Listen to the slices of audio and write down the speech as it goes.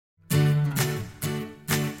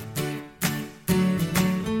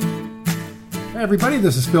Hey everybody,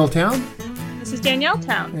 this is Phil Town. This is Danielle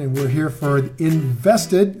Town. And we're here for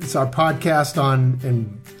Invested. It's our podcast on,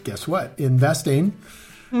 and guess what? Investing.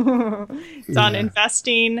 It's on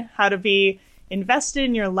investing, how to be invested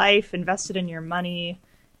in your life, invested in your money.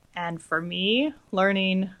 And for me,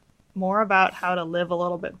 learning more about how to live a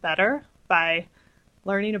little bit better by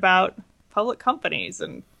learning about public companies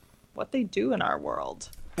and what they do in our world.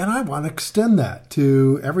 And I want to extend that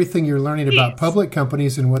to everything you're learning about public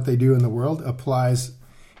companies and what they do in the world applies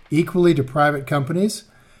equally to private companies,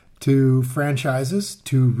 to franchises,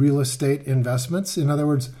 to real estate investments. In other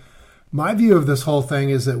words, my view of this whole thing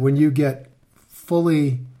is that when you get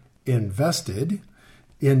fully invested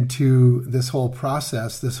into this whole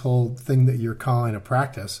process, this whole thing that you're calling a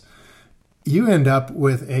practice, you end up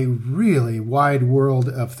with a really wide world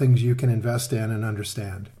of things you can invest in and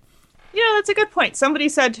understand. Yeah, that's a good point. Somebody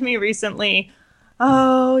said to me recently,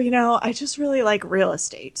 I just really like real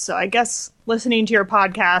estate. So I guess listening to your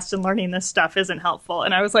podcast and learning this stuff isn't helpful.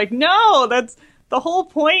 And I was like, no, that's the whole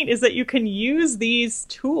point, is that you can use these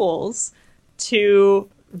tools to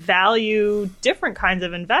value different kinds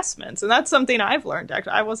of investments. And that's something I've learned.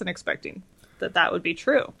 Actually, I wasn't expecting that would be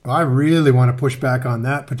true. Well, I really want to push back on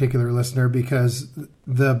that particular listener, because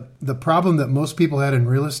the problem that most people had in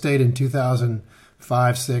real estate in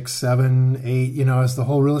 2005, 6, 7, 8, as the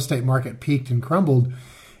whole real estate market peaked and crumbled,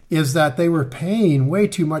 is that they were paying way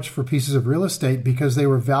too much for pieces of real estate because they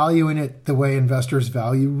were valuing it the way investors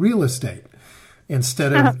value real estate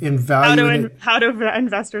instead of valuing it. How do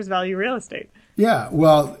investors value real estate? Yeah,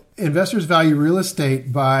 well, investors value real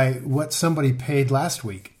estate by what somebody paid last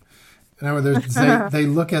week. In other words, they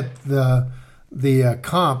look at the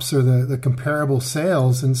comps or the comparable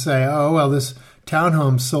sales and say, oh, well, this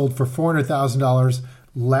townhome sold for $400,000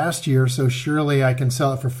 last year, so surely I can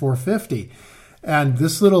sell it for $450,000. And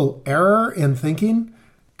this little error in thinking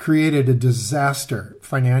created a disaster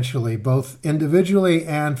financially, both individually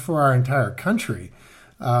and for our entire country,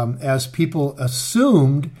 as people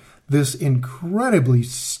assumed this incredibly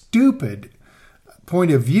stupid point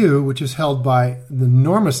of view, which is held by the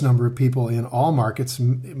enormous number of people in all markets,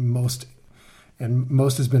 most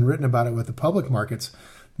has been written about it with the public markets,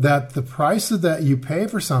 that the price that you pay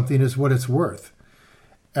for something is what it's worth.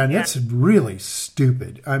 And it's really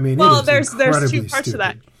stupid. I mean, there's two parts to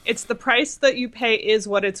that. It's the price that you pay is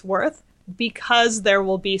what it's worth because there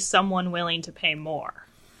will be someone willing to pay more.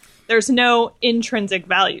 There's no intrinsic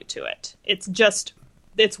value to it. It's just,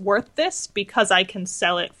 it's worth this because I can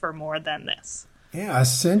sell it for more than this. Yeah,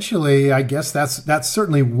 essentially, I guess that's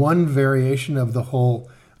certainly one variation of the whole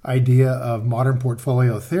idea of modern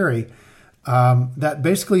portfolio theory that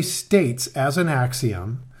basically states as an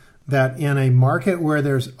axiom that in a market where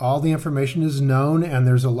there's all the information is known and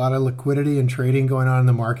there's a lot of liquidity and trading going on in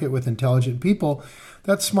the market with intelligent people,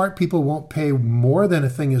 that smart people won't pay more than a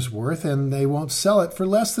thing is worth and they won't sell it for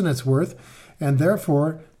less than it's worth. And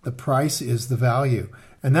therefore, the price is the value.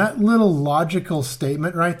 And that little logical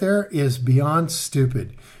statement right there is beyond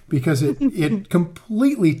stupid because it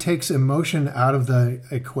completely takes emotion out of the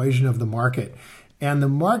equation of the market. And the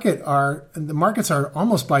markets are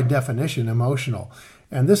almost by definition emotional.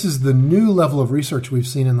 And this is the new level of research we've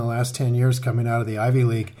seen in the last 10 years coming out of the Ivy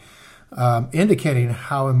League, indicating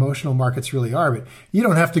how emotional markets really are. But you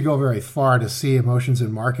don't have to go very far to see emotions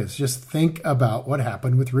in markets. Just think about what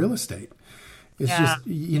happened with real estate. It's just,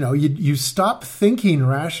 you stop thinking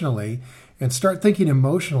rationally and start thinking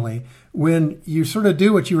emotionally when you sort of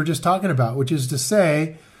do what you were just talking about, which is to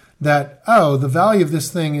say that, the value of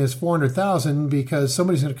this thing is $400,000 because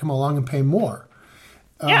somebody's going to come along and pay more.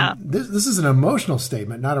 This is an emotional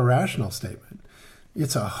statement, not a rational statement.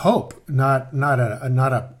 It's a hope, not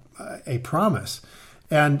a promise.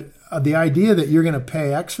 And the idea that you're going to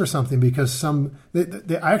pay X for something because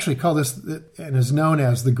I actually call this, and is known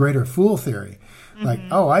as the greater fool theory. Mm-hmm.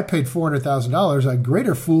 Like, I paid $400,000, a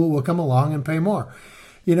greater fool will come along and pay more.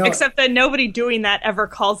 Except that nobody doing that ever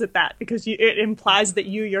calls it that because it implies that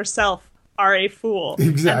you yourself are a fool.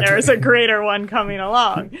 Exactly. And there's a greater one coming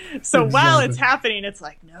along. So while it's happening, it's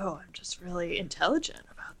like, no, I'm just really intelligent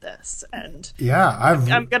about this. And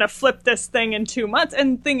I'm going to flip this thing in 2 months.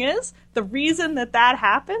 And the thing is, the reason that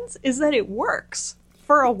happens is that it works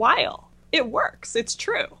for a while. It works. It's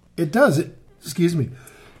true. It does. Excuse me.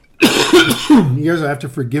 You guys have to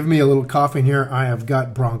forgive me a little coughing here. I have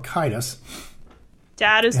got bronchitis.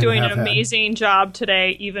 Dad is doing an amazing job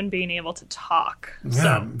today, even being able to talk. Yeah, so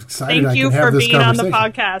I'm excited. Thank you for being on the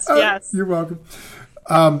podcast. Yes. You're welcome.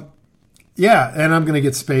 And I'm going to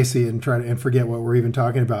get spacey and try to forget what we're even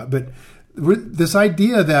talking about. But this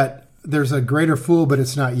idea that there's a greater fool, but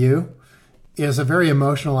it's not you, is a very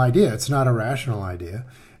emotional idea. It's not a rational idea.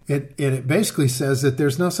 it basically says that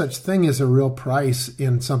there's no such thing as a real price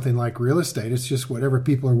in something like real estate. It's just whatever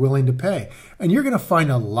people are willing to pay. And you're going to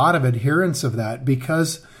find a lot of adherence of that,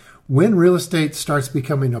 because when real estate starts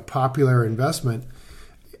becoming a popular investment,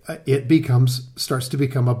 it starts to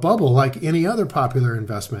become a bubble like any other popular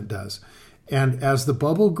investment does. And as the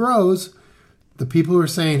bubble grows, the people who are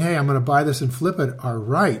saying, hey, I'm going to buy this and flip it, are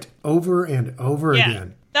right over and over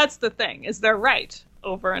again. That's the thing, is they're right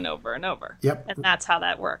over and over and over. Yep. And that's how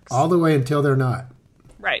that works. All the way until they're not.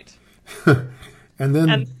 Right. and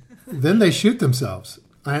then they shoot themselves.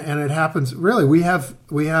 And it happens. Really, we have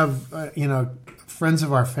friends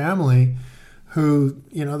of our family who,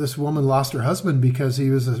 this woman lost her husband because he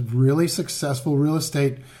was a really successful real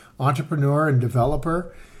estate entrepreneur and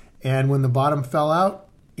developer. And when the bottom fell out,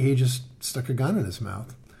 he just stuck a gun in his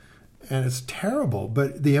mouth. And it's terrible.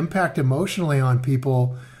 But the impact emotionally on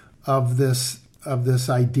people of this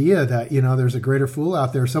idea that, there's a greater fool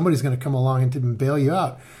out there, somebody's going to come along and bail you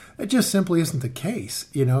out. It just simply isn't the case.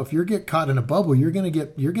 If you get caught in a bubble, you're going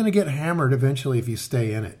to get hammered eventually if you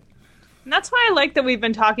stay in it. And that's why I like that we've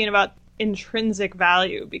been talking about intrinsic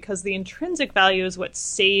value, because the intrinsic value is what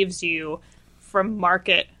saves you from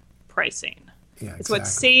market pricing. Yeah, exactly. It's what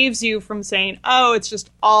saves you from saying, oh, it's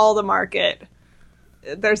just all the market.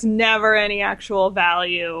 There's never any actual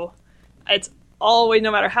value. It's always,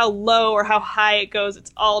 no matter how low or how high it goes,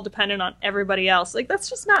 it's all dependent on everybody else. Like, that's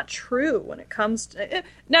just not true when it comes to...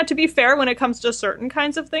 Now, to be fair, when it comes to certain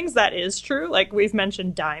kinds of things, that is true. Like, we've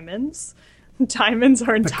mentioned diamonds. Diamonds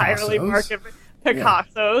are entirely market...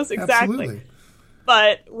 Picassos, yeah, exactly. Absolutely.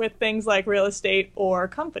 But with things like real estate or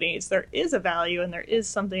companies, there is a value, and there is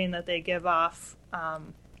something that they give off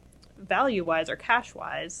value-wise or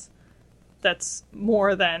cash-wise that's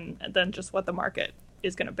more than just what the market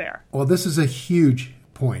is going to bear. Well, this is a huge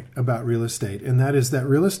point about real estate, and that is that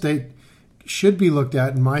real estate should be looked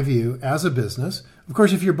at, in my view, as a business. Of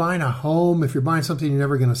course, if you're buying a home, if you're buying something you're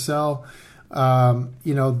never going to sell,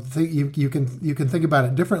 you can think about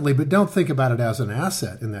it differently, but don't think about it as an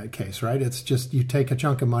asset in that case, right? It's just you take a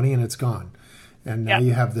chunk of money and it's gone, and now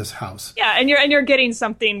you have this house. Yeah, and you're getting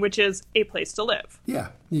something which is a place to live. Yeah,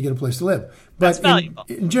 you get a place to live. But that's valuable.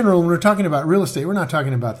 In general, when we're talking about real estate, we're not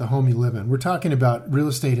talking about the home you live in. We're talking about real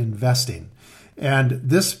estate investing, and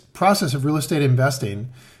this process of real estate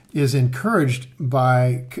investing is encouraged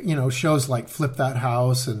by shows like Flip That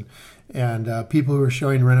House and people who are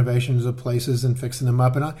showing renovations of places and fixing them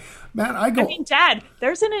up. And Dad,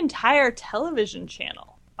 there's an entire television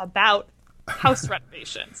channel about house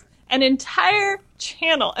renovations. An entire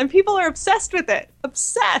channel. And people are obsessed with it.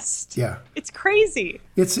 Obsessed. Yeah. It's crazy.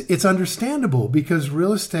 It's understandable, because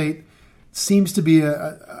real estate seems to be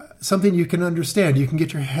something you can understand. You can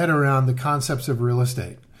get your head around the concepts of real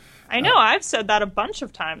estate. I know. I've said that a bunch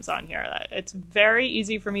of times on here. That it's very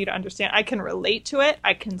easy for me to understand. I can relate to it.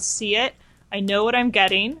 I can see it. I know what I'm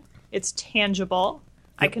getting. It's tangible.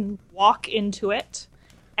 Yep. I can walk into it,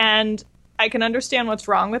 and I can understand what's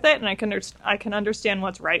wrong with it, and I can understand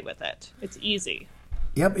what's right with it. It's easy.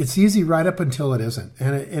 Yep, it's easy right up until it isn't.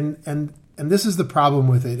 And this is the problem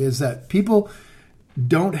with it, is that people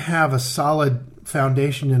don't have a solid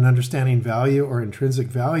foundation in understanding value or intrinsic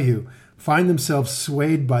value, find themselves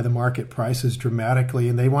swayed by the market prices dramatically,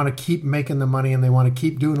 and they want to keep making the money, and they want to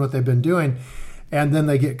keep doing what they've been doing, and then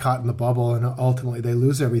they get caught in the bubble, and ultimately they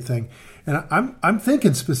lose everything. And I'm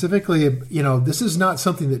thinking specifically, this is not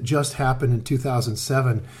something that just happened in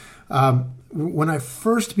 2007. When I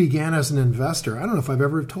first began as an investor, I don't know if I've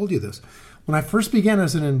ever told you this. When I first began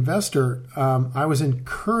as an investor, I was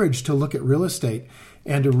encouraged to look at real estate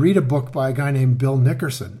and to read a book by a guy named Bill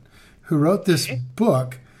Nickerson, who wrote this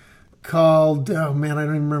book called, I don't even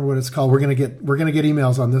remember what it's called. We're gonna get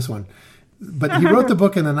emails on this one. But he wrote the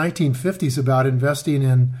book in the 1950s about investing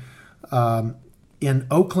in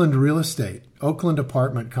Oakland real estate, Oakland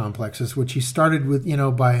apartment complexes, which he started with,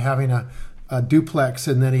 by having a duplex,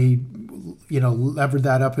 and then he, levered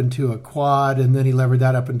that up into a quad, and then he levered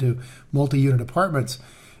that up into multi-unit apartments.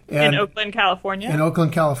 In Oakland, California? In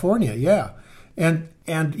Oakland, California, yeah. And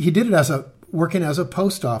he did it working as a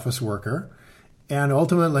post office worker, and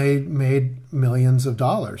ultimately made millions of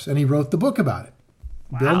dollars. And he wrote the book about it.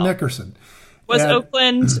 Wow. Bill Nickerson. Was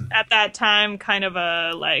Oakland at that time kind of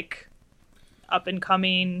a up and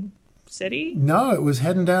coming city? No, it was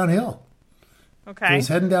heading downhill. Okay. It was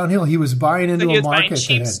heading downhill. He was buying into a market. Buying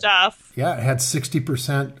cheap stuff. Yeah, it had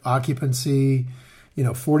 60% occupancy,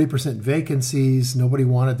 40% vacancies. Nobody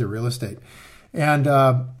wanted the real estate.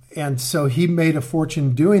 And so he made a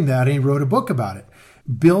fortune doing that, and he wrote a book about it.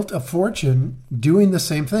 Built a fortune doing the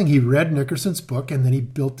same thing. He read Nickerson's book, and then he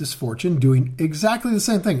built this fortune doing exactly the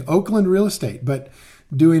same thing. Oakland real estate, but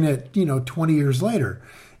doing it, 20 years later,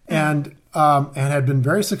 and had been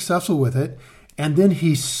very successful with it. And then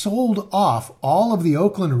he sold off all of the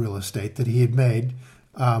Oakland real estate that he had made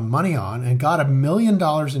money on and got $1 million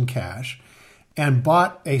in cash and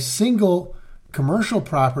bought a single commercial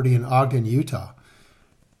property in Ogden, Utah,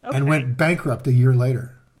 and went bankrupt a year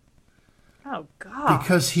later. Oh, God.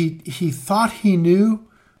 Because he thought he knew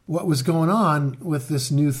what was going on with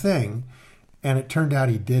this new thing, and it turned out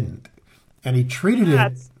he didn't. And he treated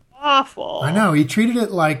That's awful. I know. He treated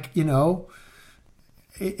it like,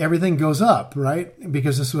 everything goes up, right?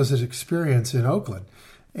 Because this was his experience in Oakland.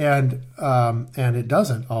 And it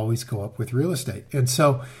doesn't always go up with real estate. And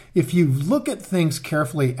so if you look at things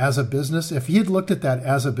carefully as a business, if he had looked at that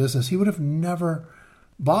as a business, he would have never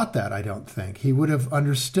bought that, I don't think. He would have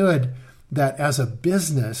understood that as a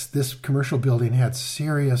business, this commercial building had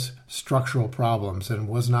serious structural problems and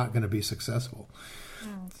was not going to be successful.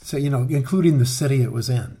 So, including the city it was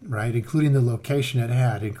in, right? Including the location it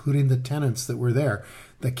had, including the tenants that were there.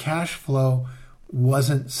 The cash flow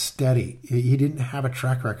wasn't steady. He didn't have a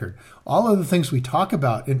track record. All of the things we talk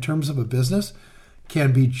about in terms of a business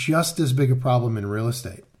can be just as big a problem in real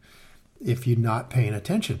estate if you're not paying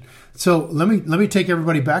attention. So let me take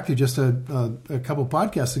everybody back to just a couple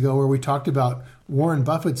podcasts ago where we talked about Warren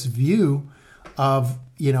Buffett's view of,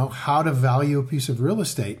 how to value a piece of real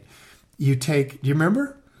estate. Do you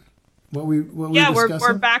remember what we discussed?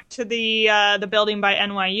 We're back to the building by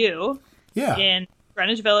NYU. Yeah. In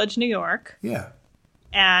Greenwich Village, New York. Yeah.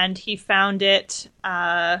 And he found it,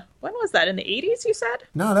 when was that? In the 80s, you said?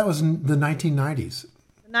 No, that was in the 1990s.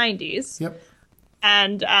 90s. Yep.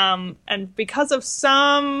 And because of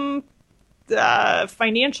some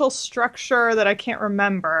financial structure that I can't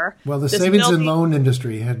remember. Well, the savings and loan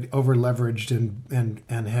industry had over-leveraged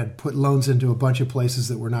and had put loans into a bunch of places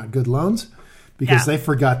that were not good loans because they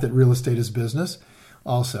forgot that real estate is business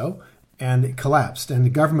also, and it collapsed. And the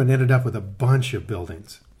government ended up with a bunch of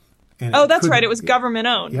buildings. And that's right. It was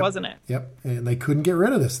government-owned, wasn't it? Yep. And they couldn't get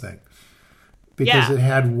rid of this thing because it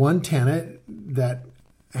had one tenant that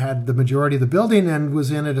had the majority of the building and was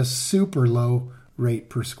in at a super low rate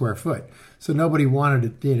per square foot. So nobody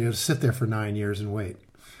wanted to sit there for 9 years and wait.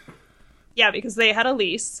 Yeah, because they had a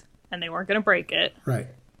lease and they weren't going to break it. Right.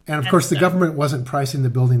 And of course, the government wasn't pricing the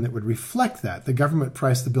building that would reflect that. The government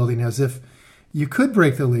priced the building as if you could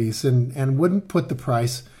break the lease and wouldn't put the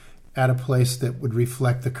price at a place that would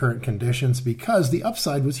reflect the current conditions because the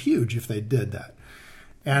upside was huge if they did that.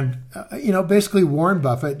 And, basically Warren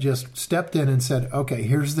Buffett just stepped in and said, okay,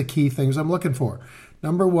 here's the key things I'm looking for.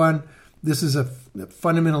 Number one, this is a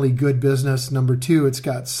fundamentally good business. Number two, it's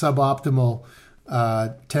got suboptimal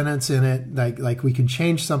tenants in it. Like we can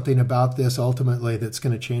change something about this ultimately that's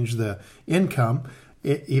going to change the income,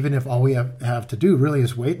 even if all we have to do really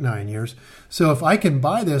is wait 9 years. So if I can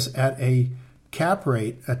buy this at a cap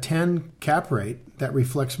rate, a 10 cap rate that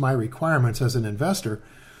reflects my requirements as an investor,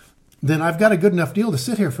 then I've got a good enough deal to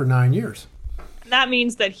sit here for 9 years. That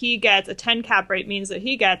means that he gets a 10 cap rate means that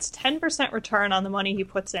he gets 10% return on the money he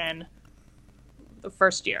puts in the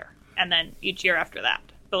first year and then each year after that.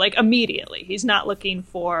 But immediately, he's not looking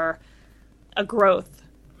for a growth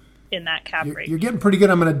in that cap rate. You're getting pretty good.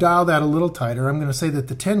 I'm going to dial that a little tighter. I'm going to say that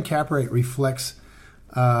the 10 cap rate reflects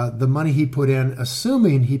the money he put in,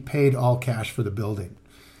 assuming he paid all cash for the building.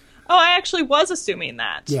 Oh, I actually was assuming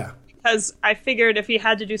that. Yeah. Because I figured if he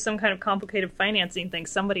had to do some kind of complicated financing thing,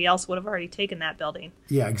 somebody else would have already taken that building.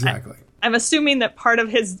 Yeah, exactly. I'm assuming that part of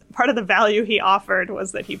the value he offered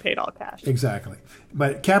was that he paid all cash. Exactly.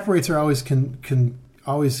 But cap rates are always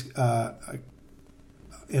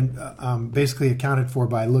basically accounted for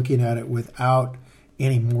by looking at it without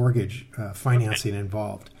any mortgage financing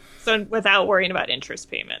involved. So without worrying about interest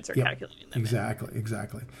payments or calculating them.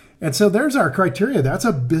 Exactly. And so there's our criteria. That's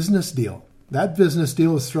a business deal. That business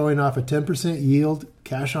deal is throwing off a 10% yield,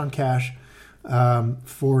 cash on cash,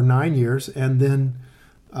 for 9 years, and then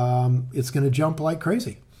it's going to jump like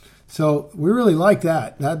crazy. So we really like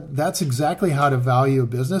that. That's exactly how to value a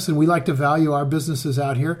business, and we like to value our businesses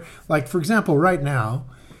out here. Like, for example, right now,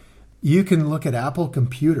 you can look at Apple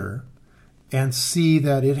Computer and see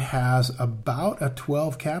that it has about a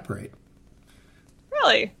 12 cap rate.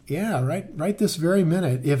 Really? Yeah, right this very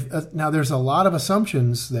minute. Now, there's a lot of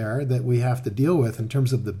assumptions there that we have to deal with in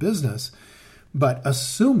terms of the business, but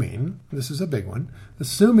assuming, this is a big one,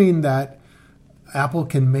 assuming that Apple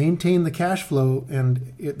can maintain the cash flow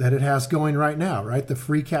that it has going right now, right? The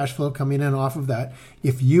free cash flow coming in off of that.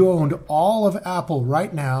 If you owned all of Apple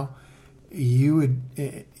right now, you would,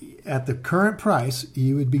 at the current price,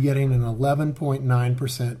 you would be getting an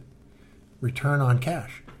 11.9% return on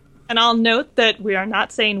cash. And I'll note that we are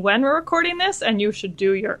not saying when we're recording this, and you should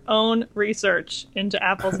do your own research into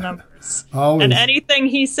Apple's numbers. Always. And anything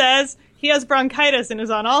he says, he has bronchitis and is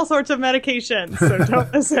on all sorts of medications, so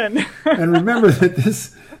don't listen. And remember that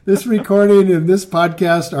this recording and this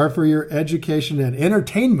podcast are for your education and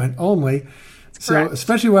entertainment only. So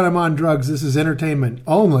especially when I'm on drugs, this is entertainment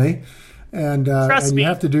only. And you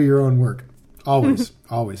have to do your own work. Always,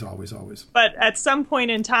 always, always, always. But at some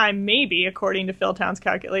point in time, maybe, according to Phil Town's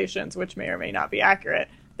calculations, which may or may not be accurate,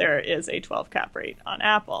 there is a 12 cap rate on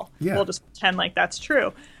Apple. Yeah. We'll just pretend like that's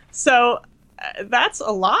true. So that's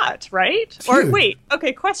a lot, right? Huge. Or wait,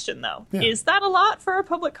 okay, question though. Yeah. Is that a lot for a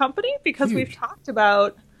public company? Because Huge. We've talked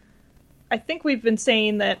about, I think we've been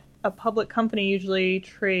saying that a public company usually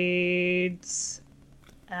trades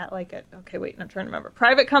at I'm trying to remember.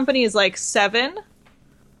 Private company is like 7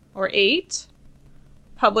 or 8.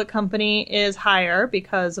 Public company is higher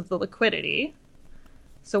because of the liquidity.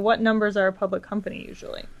 So what numbers are a public company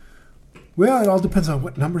usually? Well, it all depends on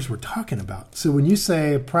what numbers we're talking about. So when you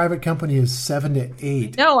say a private company is 7 to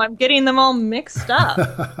 8... No, I'm getting them all mixed up.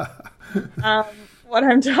 What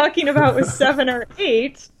I'm talking about with 7 or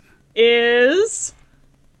 8 is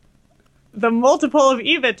the multiple of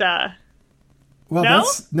EBITDA. Well,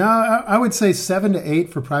 I would say 7 to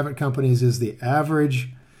 8 for private companies is the average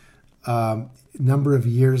number of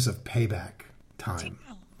years of payback time.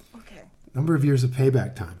 Okay. Number of years of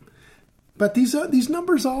payback time. But these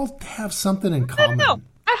numbers all have something in common. No,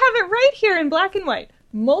 I have it right here in black and white.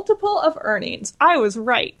 Multiple of earnings. I was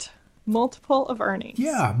right. Multiple of earnings.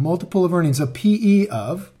 Yeah, multiple of earnings. A PE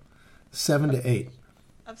of 7 to 8.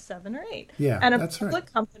 Of 7 or 8. Yeah, and that's right. And a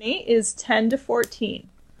public company is 10 to 14.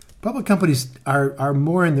 Public companies are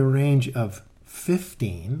more in the range of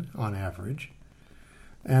 15 on average.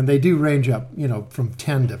 And they do range up, from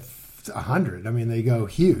 10 to 100. I mean, they go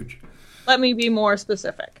huge. Let me be more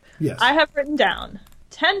specific. Yes. I have written down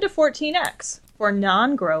 10 to 14x for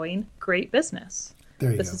non-growing great business.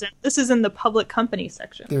 There you go. This is in the public company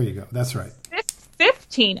section. There you go. That's right.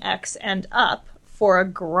 15x and up for a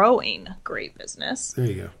growing great business. There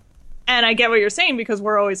you go. And I get what you're saying because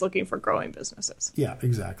we're always looking for growing businesses. Yeah,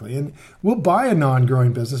 exactly. And we'll buy a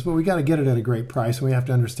non-growing business, but we got to get it at a great price, and we have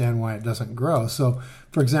to understand why it doesn't grow. So,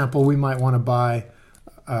 for example, we might want to buy,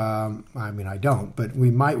 I don't, but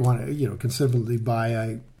we might want to, considerably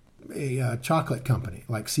buy a chocolate company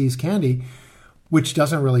like See's Candy, which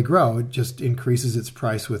doesn't really grow. It just increases its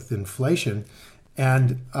price with inflation.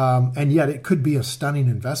 And yet it could be a stunning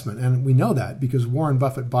investment. And we know that because Warren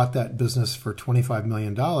Buffett bought that business for $25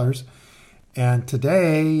 million. And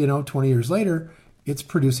today, 20 years later, it's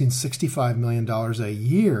producing $65 million a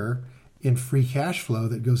year in free cash flow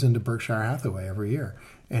that goes into Berkshire Hathaway every year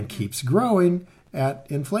and keeps growing at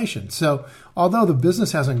inflation. So although the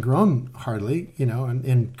business hasn't grown hardly, and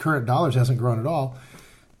in current dollars hasn't grown at all,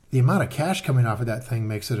 the amount of cash coming off of that thing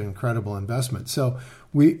makes it an incredible investment. So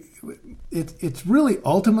it's really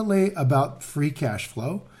ultimately about free cash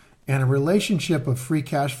flow and a relationship of free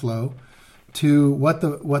cash flow to what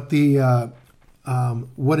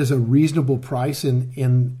is a reasonable price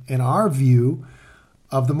in our view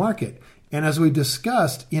of the market. And as we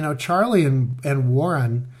discussed, Charlie and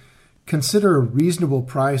Warren consider a reasonable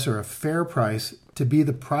price or a fair price to be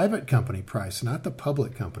the private company price, not the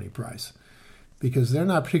public company price, because they're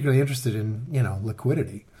not particularly interested in,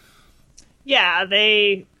 liquidity. Yeah,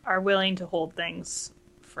 they are willing to hold things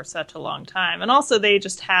for such a long time. And also they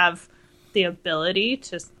just have the ability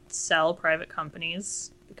to sell private companies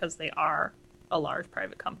because they are a large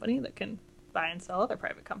private company that can buy and sell other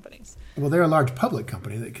private companies. Well, they're a large public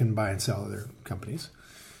company that can buy and sell other companies.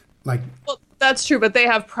 Well, that's true, but they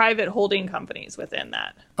have private holding companies within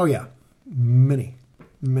that. Oh, yeah. Many.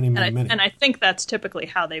 And I think that's typically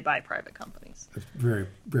how they buy private companies. That's very,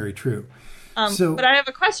 very true. But I have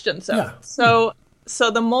a question. Yeah. So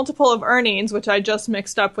the multiple of earnings, which I just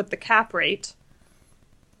mixed up with the cap rate,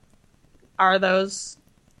 are those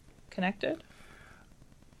connected?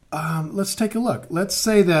 Let's take a look. Let's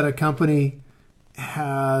say that a company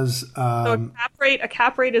has... so a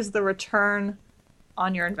cap rate is the return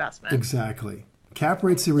on your investment. Exactly. Cap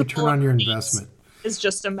rate's the return on your investment. Is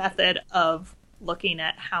just a method of looking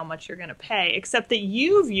at how much you're going to pay, except that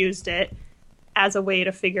you've used it as a way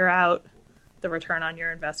to figure out the return on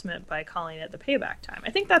your investment by calling it the payback time.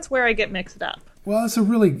 I think that's where I get mixed up. Well,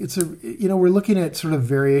 we're looking at sort of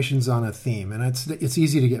variations on a theme, and it's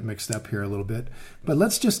easy to get mixed up here a little bit. But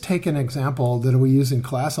let's just take an example that we use in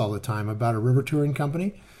class all the time about a river touring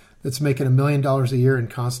company that's making $1 million a year in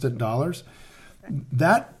constant dollars.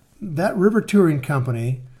 Okay. That river touring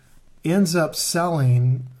company ends up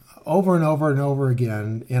selling over and over and over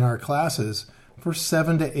again in our classes for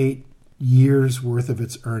 7 to 8 years worth of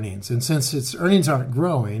its earnings. And since its earnings aren't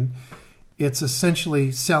growing, it's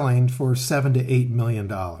essentially selling for $7 to $8 million,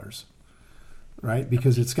 right?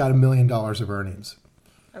 Because it's got $1 million of earnings.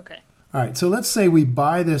 Okay. All right. So let's say we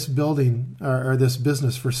buy this building or this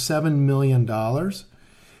business for $7 million,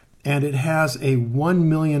 and it has a $1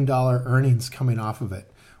 million earnings coming off of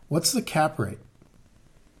it. What's the cap rate?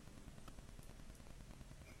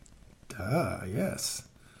 Yes.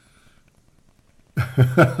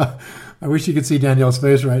 I wish you could see Danielle's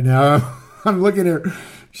face right now. I'm looking at her.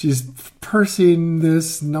 She's pursing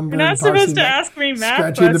this number. You're not supposed to ask me math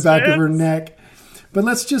scratching questions. the back of her neck. But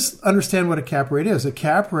let's just understand what a cap rate is. A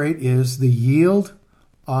cap rate is the yield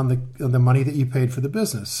on the money that you paid for the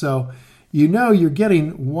business. So you know you're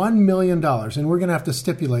getting $1 million, and we're going to have to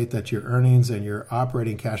stipulate that your earnings and your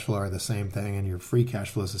operating cash flow are the same thing, and your free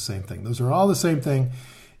cash flow is the same thing. Those are all the same thing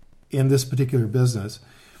in this particular business.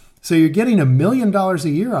 So you're getting $1 million a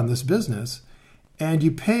year on this business, and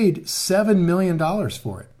you paid $7 million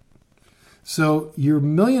for it. So your $1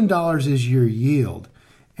 million is your yield.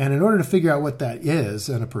 And in order to figure out what that is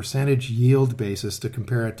on a percentage yield basis to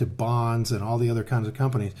compare it to bonds and all the other kinds of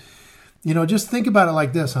companies, just think about it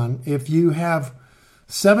like this, hon. If you have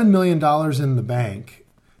 $7 million in the bank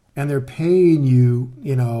and they're paying you,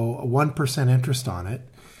 1% interest on it,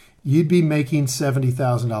 you'd be making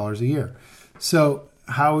 $70,000 a year. So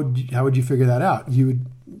how would you figure that out?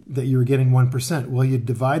 That you were getting 1%. Well, you'd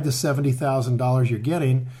divide the $70,000 you're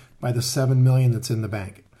getting by the $7 million that's in the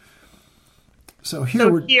bank. So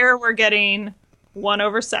here we're getting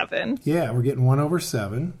 1/7. Yeah, we're getting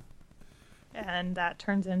 1/7. And that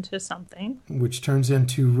turns into something. Which turns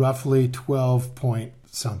into roughly 12 point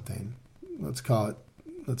something. Let's call it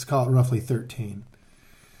roughly 13.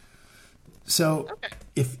 So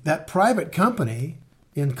if that private company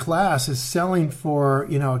in class is selling for,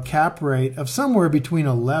 a cap rate of somewhere between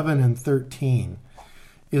 11 and 13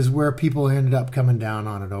 is where people ended up coming down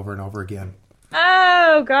on it over and over again.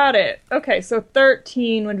 Oh, got it. Okay, so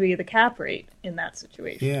 13 would be the cap rate in that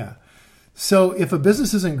situation. Yeah. So if a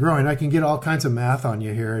business isn't growing, I can get all kinds of math on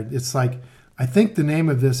you here. It's like, I think the name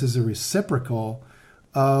of this is a reciprocal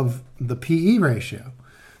of the PE ratio.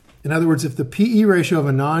 In other words, if the PE ratio of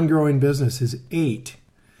a non-growing business is 8,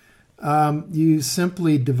 you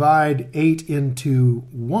simply divide 8 into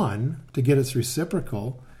 1 to get its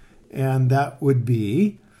reciprocal, and that would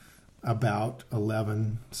be about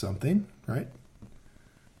 11 something, right?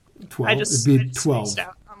 12. It'd be 12. Spaced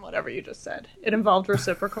out on whatever you just said. It involved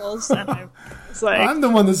reciprocals, and I was like, I'm the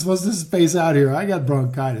one that's supposed to space out here. I got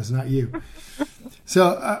bronchitis, not you.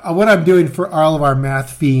 So what I'm doing for all of our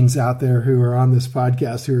math fiends out there who are on this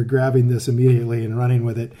podcast, who are grabbing this immediately and running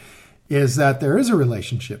with it, is that there is a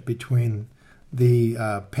relationship between the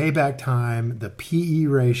payback time, the PE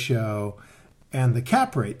ratio, and the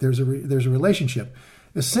cap rate. There's a relationship.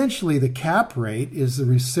 Essentially, the cap rate is the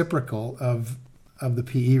reciprocal of the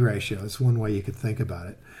PE ratio. It's one way you could think about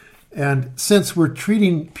it. And since we're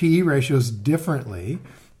treating PE ratios differently,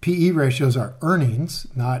 PE ratios are earnings,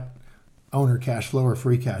 not owner cash flow or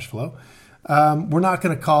free cash flow. We're not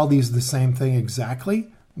going to call these the same thing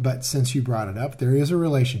exactly, but since you brought it up, there is a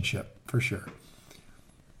relationship for sure.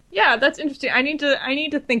 Yeah, that's interesting. I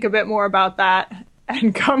need to think a bit more about that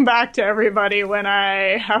and come back to everybody when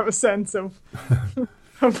I have a sense of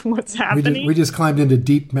what's happening. We just climbed into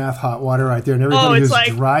deep math hot water right there, and everybody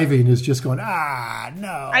who's driving is just going, no.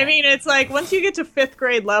 I mean, it's like once you get to 5th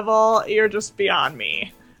grade level, you're just beyond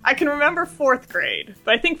me. I can remember 4th grade,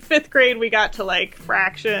 but I think 5th grade we got to like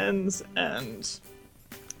fractions, and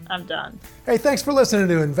I'm done. Hey, thanks for listening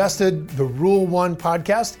to Invested, the Rule 1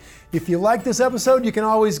 podcast. If you like this episode, you can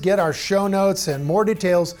always get our show notes and more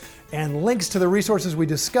details and links to the resources we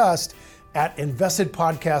discussed at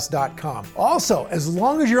investedpodcast.com. Also, as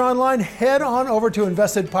long as you're online, head on over to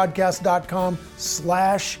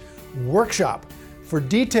investedpodcast.com/workshop for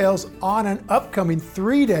details on an upcoming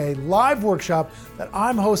 3-day live workshop that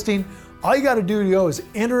I'm hosting. All you got to do is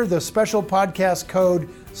enter the special podcast code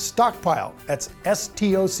STOCKPILE. That's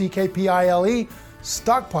STOCKPILE,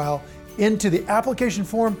 STOCKPILE, into the application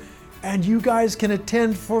form, and you guys can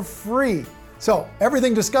attend for free. So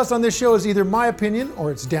everything discussed on this show is either my opinion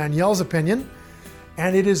or it's Danielle's opinion,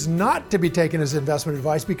 and it is not to be taken as investment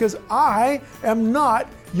advice because I am not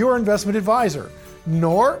your investment advisor,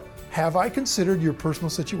 nor have I considered your personal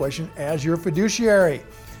situation as your fiduciary.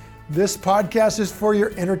 This podcast is for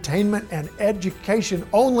your entertainment and education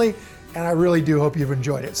only, and I really do hope you've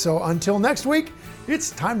enjoyed it. So until next week,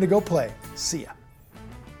 it's time to go play. See ya.